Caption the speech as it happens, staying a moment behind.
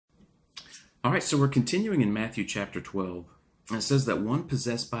All right, so we're continuing in Matthew chapter 12. And it says that one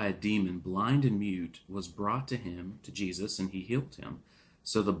possessed by a demon, blind and mute, was brought to him, to Jesus, and he healed him.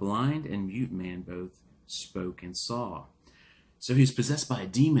 So the blind and mute man both spoke and saw. So he was possessed by a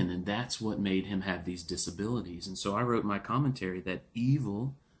demon, and that's what made him have these disabilities. And so I wrote in my commentary that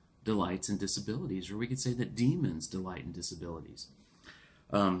evil delights in disabilities, or we could say that demons delight in disabilities.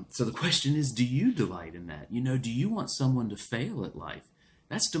 So the question is, do you delight in that? Do you want someone to fail at life?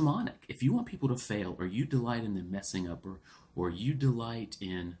 That's demonic. If you want people to fail, or you delight in them messing up, or you delight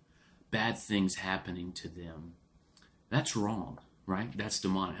in bad things happening to them, that's wrong, right? That's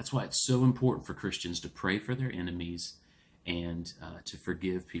demonic. That's why it's so important for Christians to pray for their enemies and to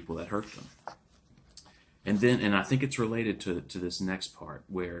forgive people that hurt them. And I think it's related to this next part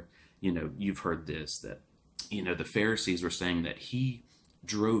where, you've heard this, that, the Pharisees were saying that he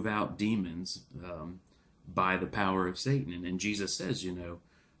drove out demons by the power of Satan. And Jesus says,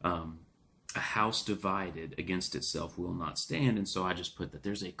 a house divided against itself will not stand. And so I just put that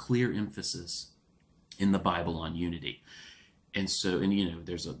there's a clear emphasis in the Bible on unity. And so,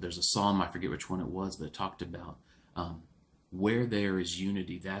 there's a psalm, I forget which one it was, but it talked about where there is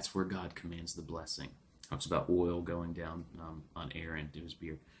unity, that's where God commands the blessing. Talks about oil going down on Aaron to his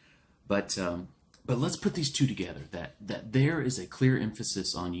beard. But let's put these two together, that there is a clear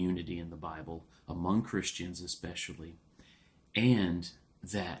emphasis on unity in the Bible, among Christians especially, and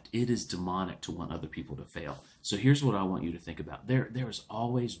that it is demonic to want other people to fail. So here's what I want you to think about. There is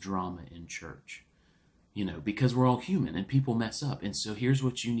always drama in church, because we're all human and people mess up. And so here's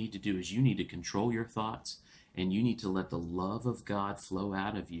what you need to do is you need to control your thoughts, and you need to let the love of God flow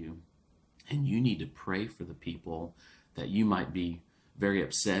out of you, and you need to pray for the people that you might be very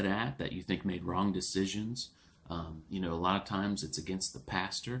upset at, that you think made wrong decisions. A lot of times it's against the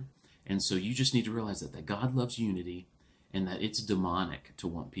pastor. And so you just need to realize that God loves unity, and that it's demonic to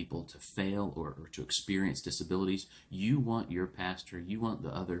want people to fail or to experience disabilities. You want your pastor, you want the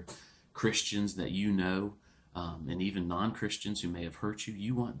other Christians that and even non-Christians who may have hurt you,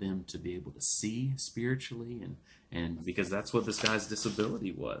 you want them to be able to see spiritually, and because that's what this guy's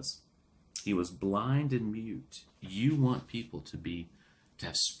disability was. He was blind and mute. You want people to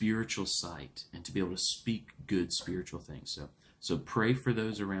have spiritual sight and to be able to speak good spiritual things. So pray for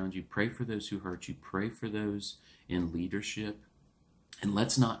those around you. Pray for those who hurt you. Pray for those in leadership. And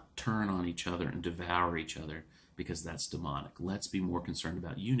let's not turn on each other and devour each other, because that's demonic. Let's be more concerned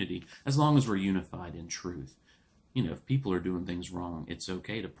about unity, as long as we're unified in truth. If people are doing things wrong, it's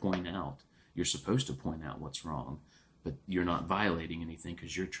okay to point out. You're supposed to point out what's wrong, but you're not violating anything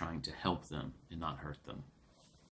because you're trying to help them and not hurt them.